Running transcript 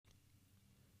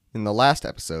In the last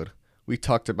episode, we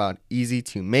talked about easy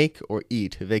to make or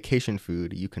eat vacation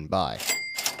food you can buy.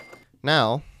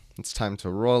 Now, it's time to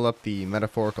roll up the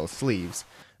metaphorical sleeves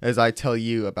as I tell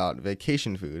you about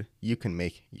vacation food you can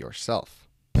make yourself.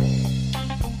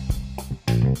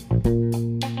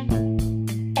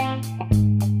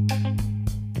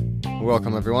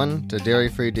 Welcome everyone to Dairy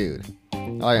Free Dude.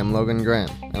 I am Logan Graham,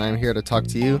 and I'm here to talk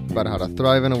to you about how to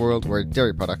thrive in a world where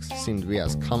dairy products seem to be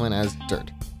as common as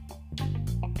dirt.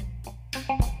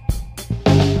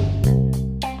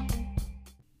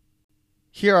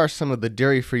 Here are some of the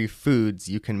dairy-free foods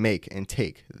you can make and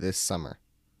take this summer.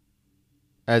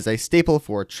 As a staple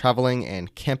for traveling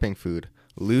and camping food,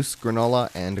 loose granola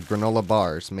and granola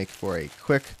bars make for a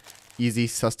quick, easy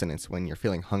sustenance when you're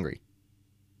feeling hungry.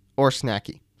 Or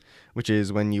snacky, which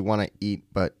is when you want to eat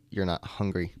but you're not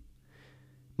hungry.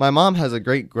 My mom has a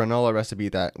great granola recipe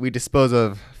that we dispose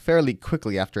of fairly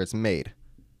quickly after it's made.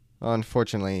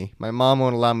 Unfortunately, my mom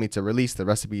won't allow me to release the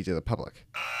recipe to the public.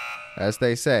 As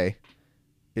they say,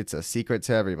 it's a secret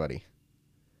to everybody.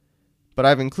 But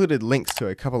I've included links to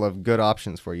a couple of good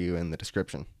options for you in the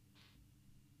description.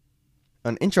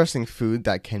 An interesting food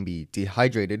that can be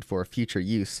dehydrated for future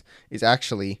use is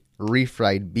actually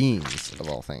refried beans, of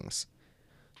all things.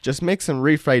 Just make some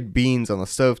refried beans on the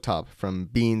stovetop from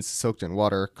beans soaked in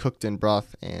water, cooked in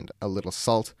broth, and a little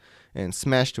salt, and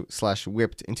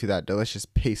smashed/whipped into that delicious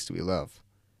paste we love.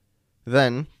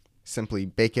 Then, simply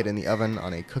bake it in the oven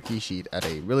on a cookie sheet at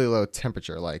a really low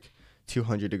temperature, like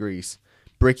 200 degrees,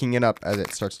 breaking it up as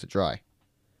it starts to dry.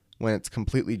 When it's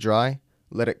completely dry,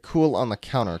 let it cool on the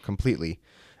counter completely,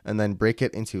 and then break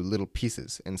it into little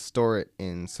pieces and store it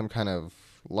in some kind of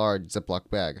large Ziploc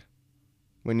bag.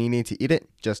 When you need to eat it,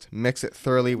 just mix it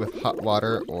thoroughly with hot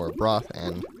water or broth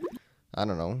and, I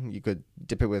don't know, you could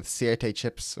dip it with C8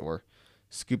 chips or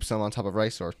scoop some on top of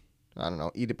rice or, I don't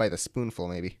know, eat it by the spoonful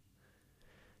maybe.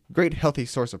 Great healthy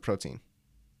source of protein.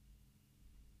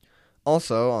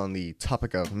 Also, on the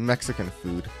topic of Mexican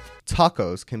food,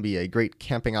 tacos can be a great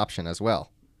camping option as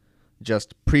well.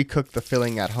 Just pre-cook the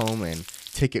filling at home and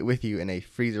take it with you in a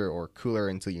freezer or cooler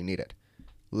until you need it.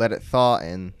 Let it thaw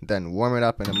and then warm it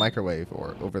up in a microwave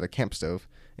or over the camp stove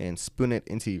and spoon it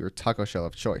into your taco shell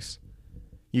of choice.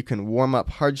 You can warm up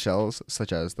hard shells,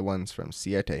 such as the ones from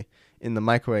Siete, in the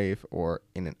microwave or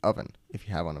in an oven if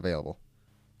you have one available.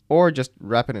 Or just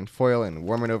wrap it in foil and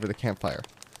warm it over the campfire.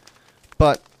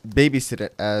 But babysit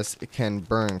it as it can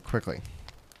burn quickly.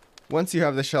 Once you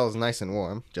have the shells nice and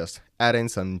warm, just add in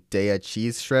some Daiya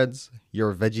cheese shreds,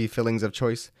 your veggie fillings of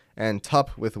choice, and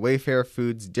top with Wayfair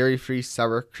Foods dairy-free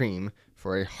sour cream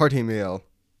for a hearty meal.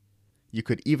 You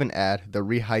could even add the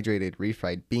rehydrated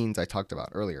refried beans I talked about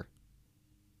earlier.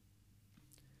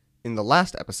 In the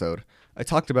last episode, I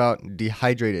talked about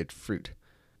dehydrated fruit.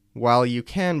 While you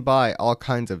can buy all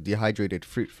kinds of dehydrated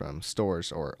fruit from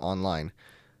stores or online,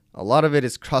 a lot of it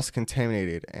is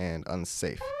cross-contaminated and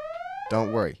unsafe.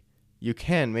 Don't worry, you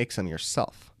can make some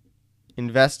yourself.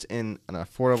 Invest in an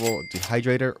affordable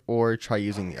dehydrator or try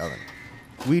using the oven.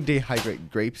 We dehydrate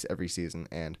grapes every season,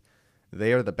 and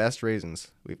they are the best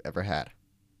raisins we've ever had.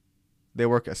 They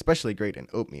work especially great in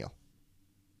oatmeal.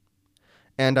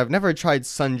 And I've never tried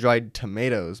sun-dried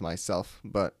tomatoes myself,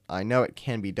 but I know it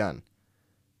can be done.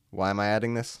 Why am I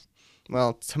adding this?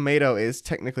 Well, tomato is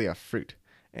technically a fruit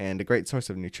and a great source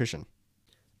of nutrition.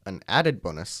 An added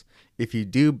bonus, if you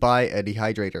do buy a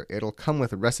dehydrator, it'll come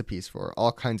with recipes for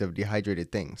all kinds of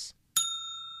dehydrated things.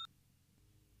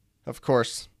 Of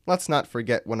course, let's not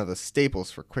forget one of the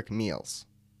staples for quick meals,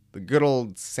 the good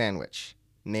old sandwich,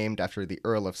 named after the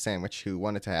Earl of Sandwich who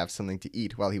wanted to have something to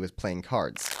eat while he was playing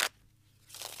cards.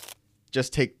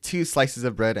 Just take 2 slices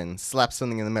of bread and slap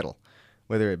something in the middle,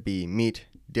 whether it be meat,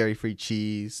 dairy-free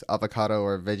cheese, avocado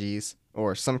or veggies,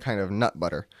 or some kind of nut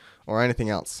butter, or anything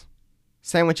else.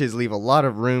 Sandwiches leave a lot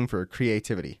of room for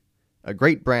creativity. A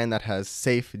great brand that has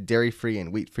safe, dairy-free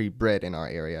and wheat-free bread in our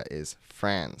area is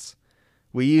Fran's.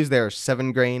 We use their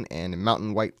 7-grain and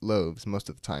mountain white loaves most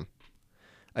of the time.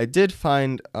 I did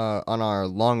find on our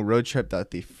long road trip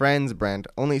that the Fran's brand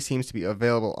only seems to be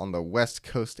available on the West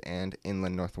Coast and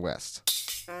inland Northwest.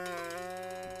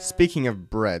 Speaking of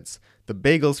breads, the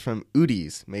bagels from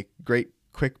Udi's make great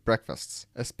quick breakfasts,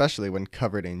 especially when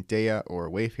covered in Daiya or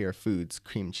Wayfair Foods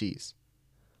cream cheese.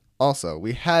 Also,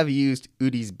 we have used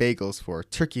Udi's bagels for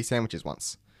turkey sandwiches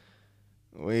once.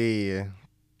 We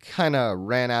kinda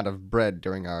ran out of bread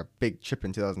during our big trip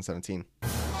in 2017.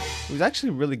 It was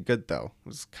actually really good though. It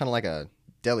was kinda like a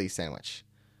deli sandwich.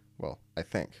 Well, I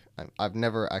think. I've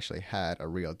never actually had a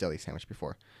real deli sandwich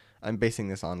before. I'm basing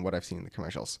this on what I've seen in the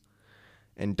commercials.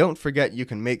 And don't forget you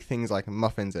can make things like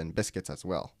muffins and biscuits as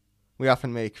well. We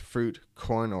often make fruit,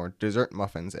 corn, or dessert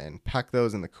muffins and pack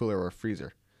those in the cooler or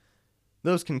freezer.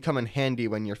 Those can come in handy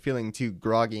when you're feeling too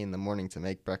groggy in the morning to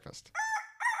make breakfast.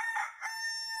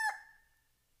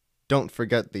 Don't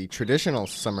forget the traditional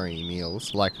summery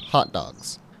meals like hot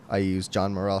dogs. I use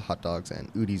John Morrell hot dogs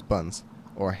and Udi's buns.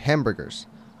 Or hamburgers.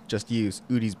 Just use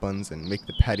Udi's buns and make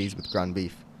the patties with ground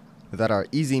beef. That are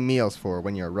easy meals for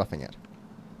when you're roughing it.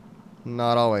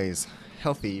 Not always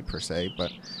healthy per se,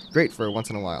 but great for once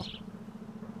in a while.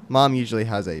 Mom usually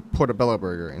has a portobello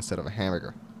burger instead of a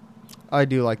hamburger. I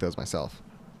do like those myself.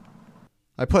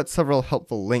 I put several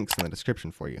helpful links in the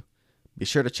description for you. Be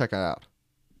sure to check it out.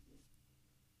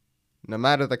 No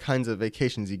matter the kinds of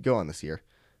vacations you go on this year,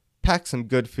 pack some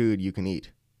good food you can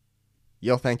eat.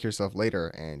 You'll thank yourself later,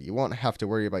 and you won't have to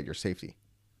worry about your safety.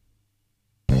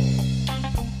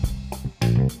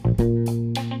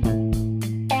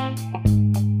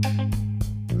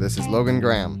 This is Logan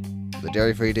Graham, the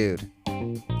Dairy Free Dude.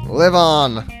 Live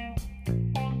on!